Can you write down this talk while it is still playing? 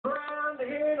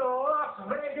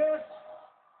Vegas,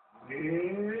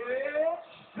 it's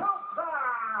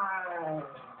showtime!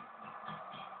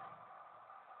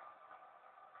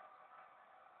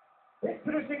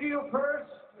 Introducing to you first,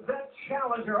 the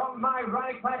challenger on my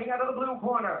right, fighting out of the blue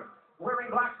corner.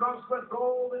 Wearing black trunks with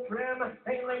gold trim,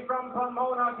 hailing from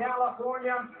Pomona,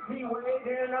 California. He weighed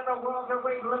in at the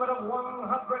welterweight limit of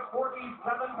 147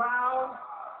 pounds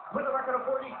with a record of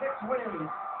 46 wins,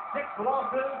 6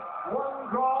 losses, 1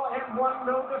 draw, and 1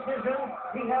 no decision.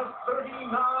 He has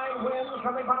 39 wins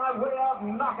coming by way of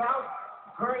knockout.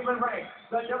 Currently ranked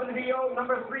the WBO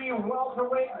 #3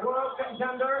 welterweight world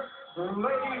contender.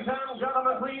 Ladies and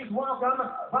gentlemen, please welcome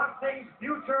boxing's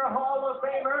future Hall of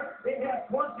Famer in his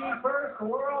 21st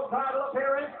world title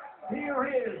appearance. Here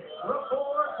is the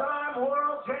 4-time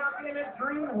world champion in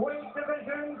 3 weight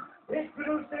divisions,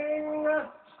 introducing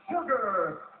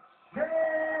Sugar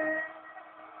Shane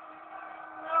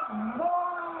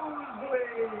Mosley.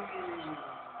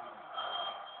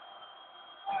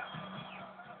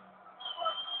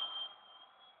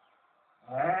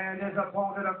 And his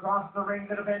opponent across the ring,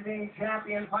 the defending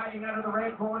champion, fighting out of the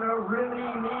red corner, really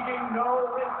needing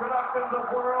no introduction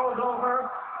the world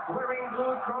over, wearing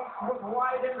blue trunks with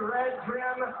white and red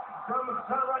trim from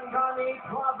Sarangani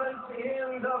province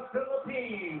in the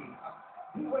Philippines.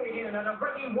 He weighed in at a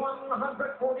ready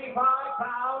 145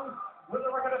 pounds with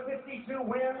a record of 52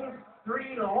 wins,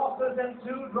 3 losses, and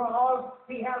 2 draws.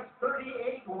 He has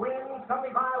 38 wins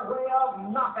coming by way of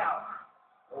knockout.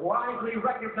 Widely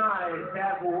recognized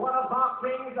as one of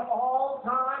boxing's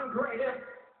all-time greatest,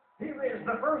 here is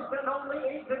the first and only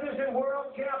 8th Division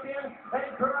World Champion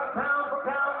and current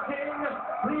pound-for-pound king.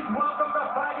 Please welcome the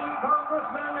fighting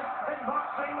congressman and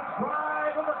boxing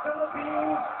pride of the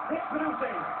Philippines,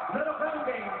 introducing the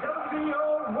defending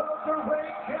WBO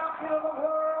welterweight champion of the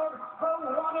world, the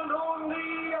one and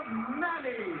only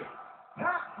Manny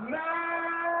Pacquiao.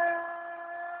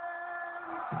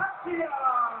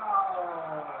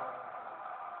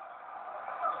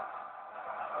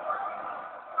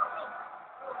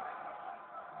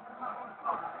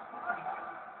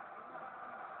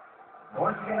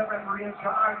 Once again, a referee in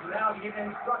charge now to give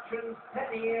instructions,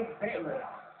 Manny Pacquiao.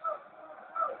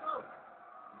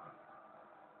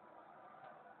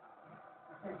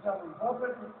 Okay, gentlemen, both of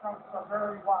these trunks are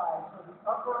very wide, so the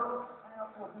upper half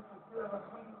will be considered a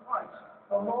swinging punch.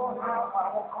 The lower half I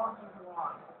will caution you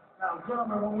on. Now,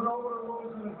 gentlemen, when we know the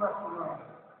rules in the dressing room,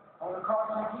 I want to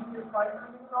caution you to keep your fight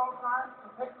moving at all times,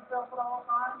 protect yourself at all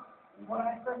times, and when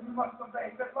I say you must obey,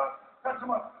 good luck, touch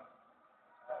them up.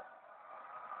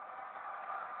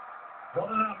 What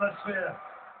an atmosphere.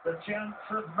 The chants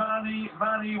of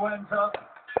Manny went up.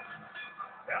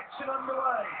 Action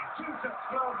underway. 2 touch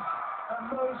gloves, and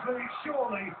Mosley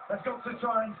surely has got to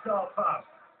try and start fast.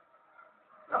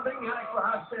 I think he actually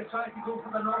has to try to go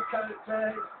for the knockout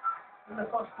in the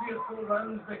first 3 or 4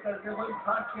 rounds, because once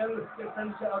Pacquiao gets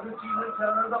into a routine and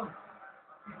a rhythm,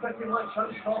 he's pretty much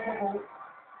unstoppable.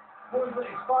 Mosley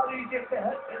is far easier to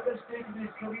hit at this stage of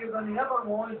his career than he ever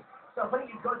was, so I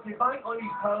think he's got to bank on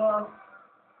his power.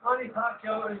 Manny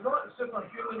Pacquiao is not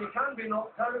superhuman, he can be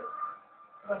knocked out,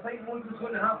 but I think Mosley's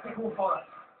going to have to go for it.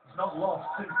 He's not lost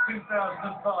since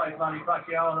 2005, Manny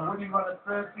Pacquiao, on a winning run of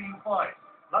 13 fights.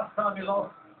 Last time he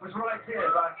lost was right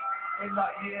here, back in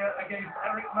that year against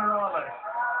Eric Morales.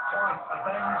 Twice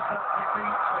avenged that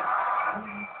defeat with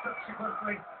wins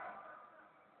subsequently.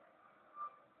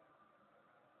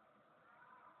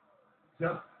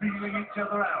 Just feeling each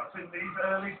other out in these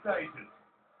early stages.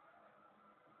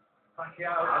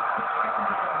 Pacquiao, a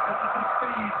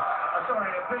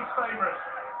big favourite.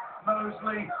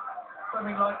 Mosley,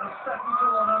 something like the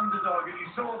 7-1 underdog, and you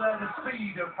saw there the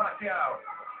speed of Pacquiao.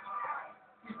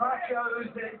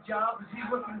 Pacquiao's job is he's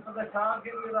looking for the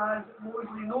target, whereas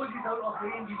Mosley knows he's out of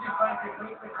range. He's just trying to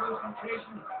break the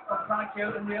concentration of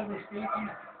Pacquiao in the early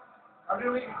stages. I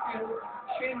really feel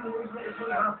Shane Mosley is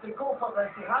going to have to go for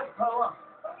this. He has power.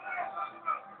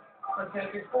 But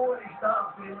before he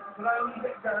starts to ground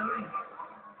it down,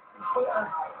 he's put a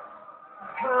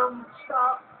calm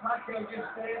start. Pacquiao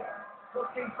just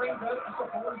looking things out, I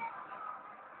suppose.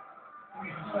 We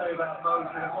can say about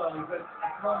Mosley as well is that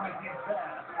as long as he's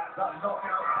there, that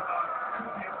knockout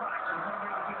could be a fraction. Remember,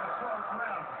 it was in the 12th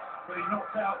round, but he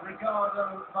knocked out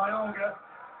Ricardo Mayorga.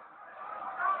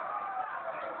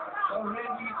 Already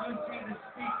you can see the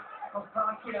speed of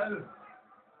Pacquiao,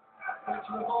 which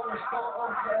we've always thought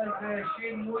of as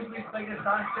Shane Mosley's biggest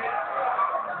asset.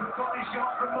 We've got his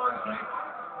shot from Mosley.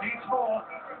 Needs more.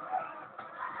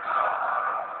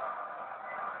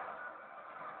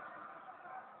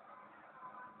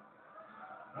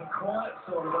 A quiet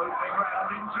sort of opening round,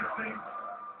 interesting.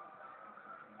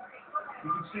 You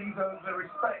can see the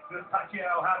respect that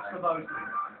Pacquiao has for Mosley.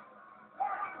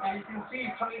 And you can see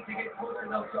he's trying to get close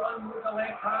enough to him with the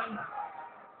left hand.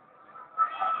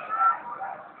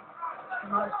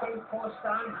 And that southpaw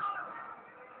stand.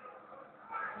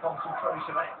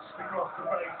 Concentration etched across the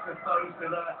face with Mosley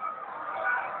there.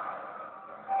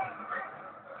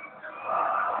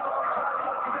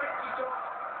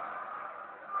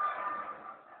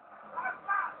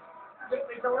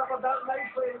 He's delivered that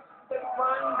nicely. Didn't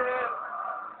land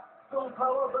full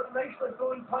power, but nicely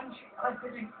thrown punch. Has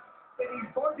to be get his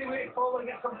body weight forward,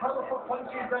 get some powerful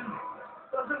punches in.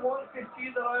 Doesn't want to see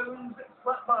the rounds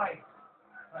slip by.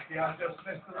 Pacquiao just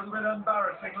missed a little bit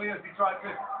embarrassingly as he tried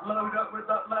to load up with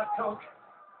that left hook.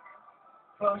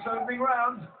 Close opening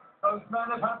round. Both men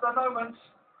have had their moments.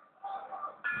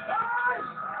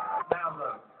 Now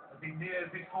though, as he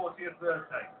nears his 40th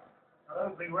birthday. That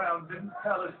opening round didn't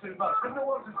tell us too much. Didn't know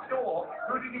what to score.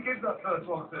 Who did he give that first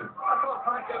one to? I thought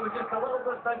Pacquiao was just a little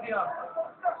bit busier.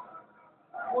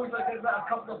 Mosley did that a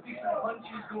couple of decent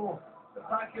punches go. But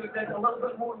Pacquiao did a little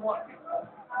bit more work. He's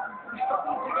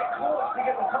struggling to get close, to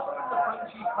get the power in the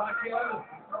punches, Pacquiao.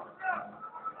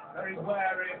 Very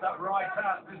wary of that right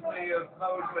hand, isn't he, of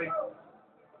Mosley.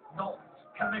 Not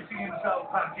committing himself,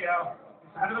 Pacquiao.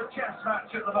 It's a bit of a chess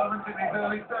match at the moment in his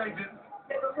early stages.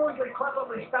 Yeah, but Mosley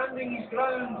cleverly standing his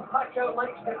ground. Pacquiao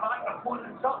likes to back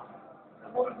opponents up.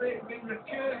 And Mosley has been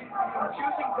refusing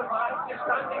to back, just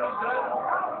standing his ground.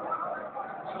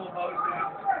 So Mosley,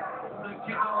 the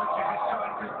geology is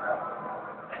trying to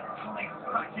entice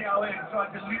Pacquiao in,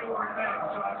 trying to lure him in,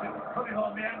 trying to put him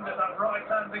on the end of that right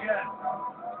hand again.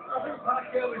 I think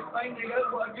Pacquiao is finding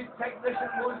out what a good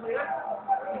technician Mosley is.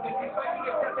 Because he's finding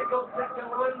it difficult to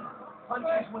land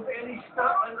punches with any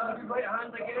snap and a good right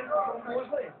hand again from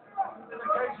Mosley. There's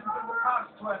been occasions in the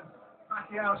past when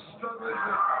Pacquiao struggled with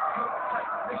good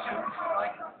technicians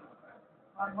like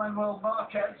Manuel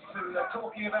Marquez, who they're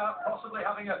talking about possibly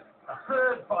having a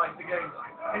third fight against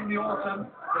in the autumn.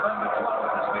 November 12th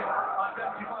has been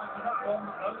identified for that one,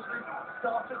 but Mosley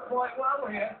started quite well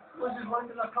here. Mosley's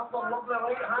landed a couple of lovely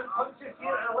right hand punches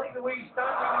here, and I like the way he's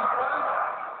standing his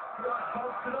ground.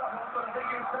 Close to that one, but I think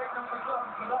he was taking off the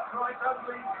gloves, so that right hand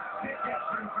lead did get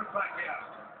through for Pacquiao.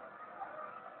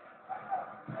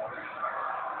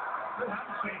 Good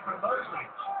hamstring from Mosley.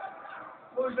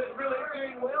 Mosley really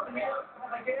doing well here.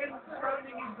 Again,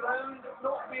 standing his ground,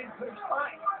 not being pushed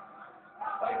back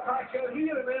by Pacquiao. He,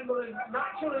 remember, is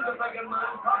naturally the bigger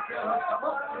man. Pacquiao has come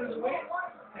up through the weight.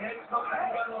 The head's coming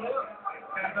together there.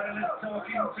 Kevin is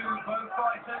talking to both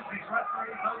fighters. He's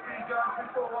refereed both these guys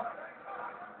before.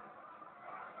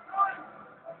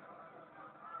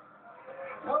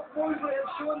 What Mosley has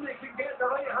shown they can get the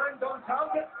right hand on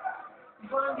target.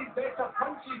 He's landed better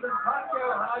punches than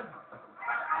Pacquiao had.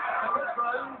 And this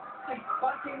round, he's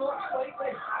backing up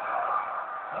slightly.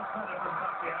 That's better from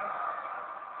Pacquiao.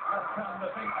 Last time the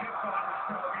big hit find his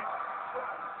target.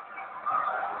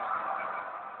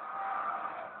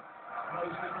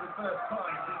 Mosley for the first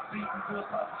time is beaten to a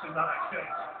punch in that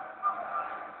exchange.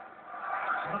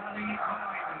 Manny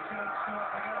Pacquiao, the chance start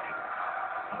again.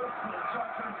 Hopeful,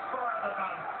 trying to inspire the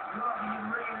man, rather than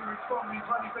really responding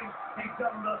to anything he's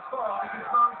done thus far, because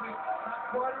Mosley had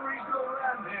quite a reasonable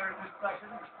round here in this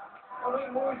session. I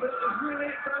think Mosley has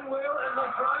really done well in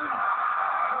this round.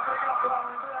 Coming up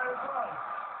line there as well,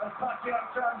 as Pacquiao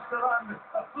tries to land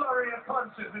a flurry of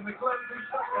punches in the closing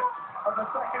seconds of the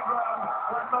second round,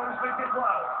 when Mosley did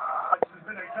well. This has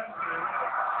been exemplary,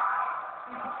 really.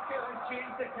 Pacquiao has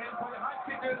changed the tempo, he had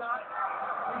to do that.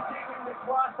 He's taking the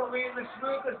class away in the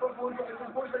smoothness for Mosley, because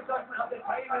Mosley doesn't have the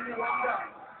time any longer.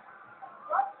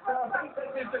 So I think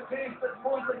this is the pace that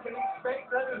Mosley can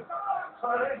expect now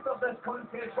for the rest of this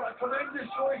contest. What a tremendous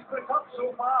show he's put up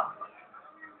so far.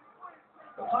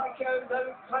 But Pacquiao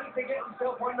now trying to get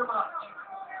himself on the match.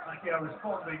 Pacquiao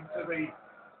responding to the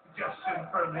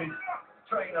suggestion from his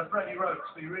trainer, Freddie Roach,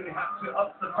 that he really had to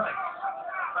up the pace,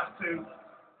 had to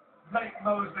make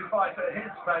Mosley fight at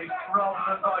his pace rather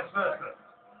than vice versa.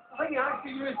 I think he has to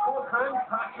use both hands,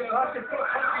 Pacquiao. Has to put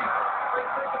punches like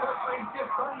this about what he's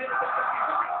just done there.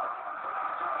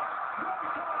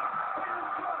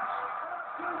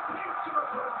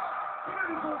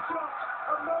 Beautiful shot,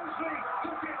 and Mosley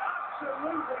took it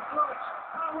absolutely clutch.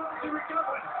 How well he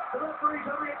recovered? The referee's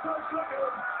having a close look at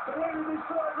him. At the end of this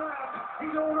third round,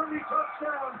 he's already touched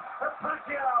down at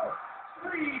Pacquiao.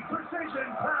 Speed, precision,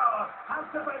 power has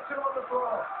the veteran on the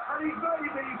floor, and he's maybe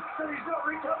that he's not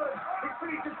recovered. His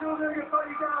feet are still doing a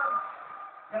funny dance.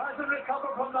 He hasn't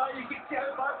recovered from that. You can see how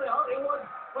badly hurt he was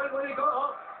when he got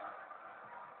up.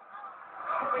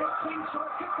 But it's clean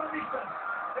shot to finish them.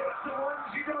 It's the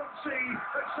ones you don't see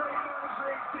that Shane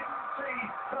Mosley didn't see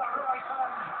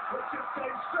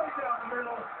straight down the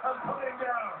middle and put him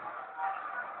down.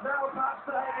 Now perhaps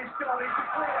the head is starting to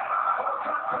clear. Oh,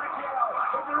 can Pacquiao,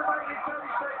 in the remaining 30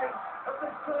 seconds of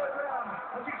this third round,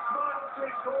 as he smiles to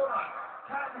his corner,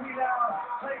 can he now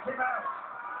take him out?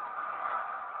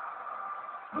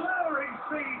 Blurry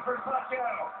speed from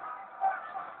Pacquiao.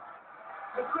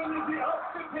 As soon as he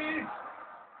upped the pace,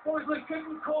 Mosley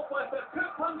couldn't cope with it.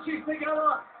 Put punches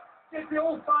together. Did the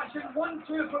old-fashioned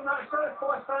 1-2 from that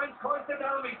southpaw stance, caused the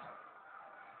damage.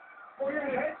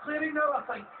 Mosley's head clearing now, I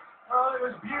think. Oh, it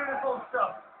was beautiful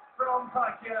stuff from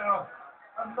Pacquiao.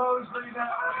 And Mosley now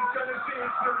is going to see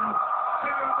it through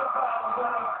to the bell.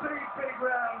 But a big, big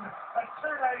round. A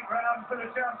 10-8 round for the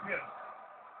champion.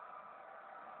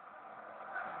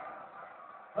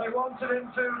 They wanted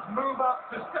him to move up,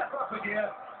 to step up a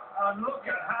gear, and look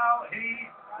at how he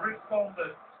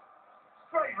responded.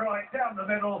 Straight right down the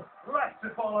middle, left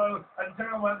to follow, and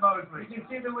down went Mosley. You can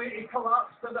see the way he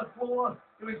collapsed to the floor.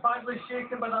 He was badly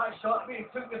shaken by that shot. I mean, he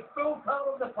took the full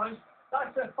power of the punch.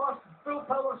 That's the first full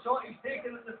power shot he's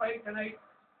taken in the fight tonight.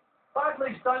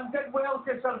 Badly stunned, did well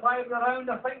to survive the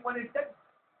round. I think when he did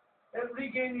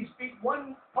regain his feet,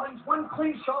 one punch, one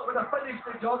clean shot would have finished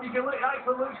the job. You can look, he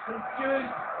actually looks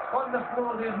confused on the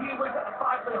floor there. He was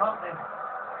badly hurting.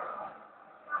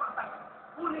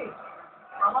 Mosley,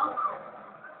 vamos.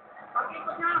 Aquí,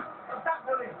 coña, está,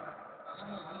 Mosley.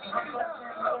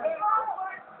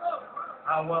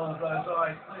 How well those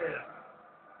eyes cleared.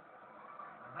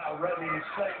 And how ready is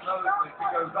Shane Mosley to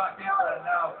go back in there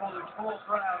now for the fourth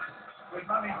round with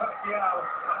Manny Pacquiao.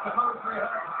 After Mosley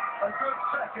had a good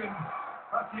second,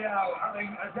 Pacquiao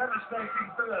having a devastating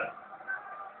third.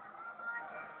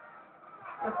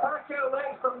 If Pacquiao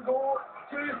lets them go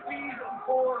 2, 3, and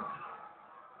 4,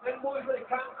 then Mosley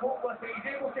can't cope with it.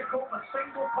 He's able to cope with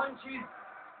single punches.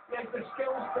 He has the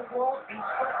skills to block and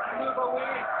slip and move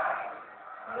away.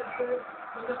 And it's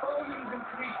when the volume's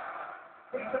increased,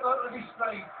 takes him out of his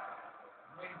stride.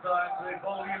 Meantime, the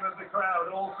volume of the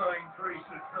crowd also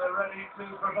increases. They're ready to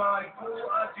provide full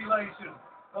adulation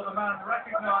for the man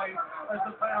recognised as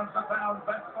the pound-for-pound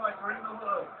best fighter in the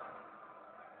world.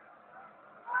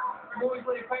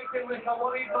 Mosley fighting like a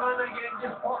worried man again,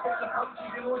 just popping the punches.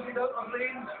 He knows he's out of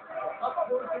range. Up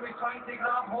close, he was trying to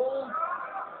grab hold.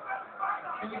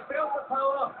 And he felt the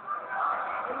power.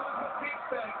 He knows what to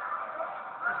expect.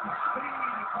 The speed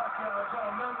of Pacquiao as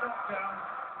well, no knockdown.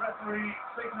 Referee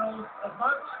signals as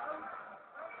much.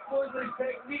 Mosley's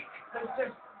technique has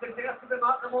just deserted him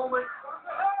at the moment.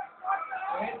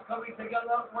 The head's coming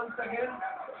together once again.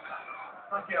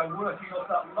 Pacquiao working off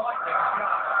that lightning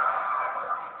shot.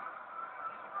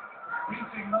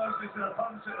 Beating Mosley to the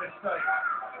punch at this stage.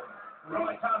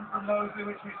 Right hand from Mosley,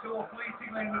 which we saw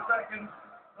fleetingly in the second.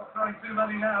 Not throwing too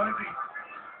many now, is he?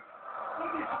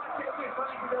 Maybe Pacquiao is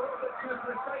trying to be a little bit too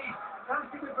precise. Can't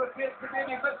he be prepared to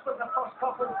maybe miss with the first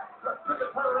couple, but put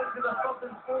the power into the third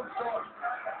and fourth shot?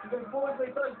 Because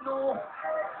Mosley does know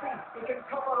he can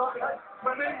cover up. He has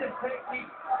tremendous technique.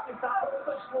 It's a little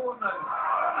bit slower now.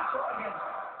 Shot again.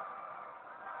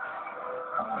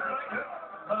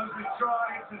 Mosley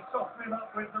tried to soften him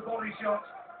up with the body shot.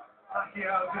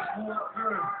 Pacquiao just walked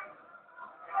through.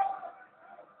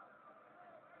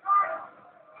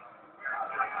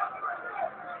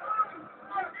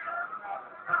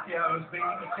 Pacquiao has been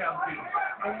the champion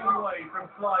all the way from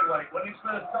flyweight. Won his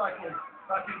first title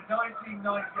back in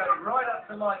 1998, right up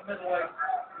to light middleweight.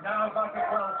 Now back at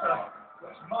welter,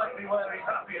 which might be where he's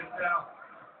happiest now.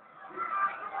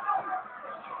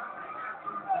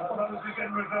 Mosley's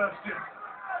in reverse just.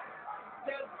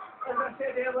 As I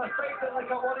said earlier, fighting like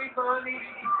a worried man. He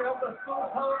felt the full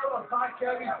power of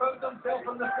Pacquiao. He found himself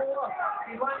on the floor.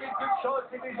 He landed good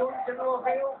shots of his own to no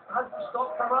avail. Had to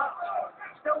stop the match.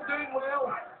 Still doing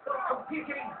well. Still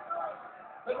competing.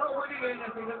 But not winning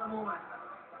anything at the moment.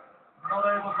 Not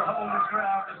able to hold his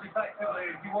ground as effectively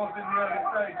as he was in the early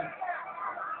stages.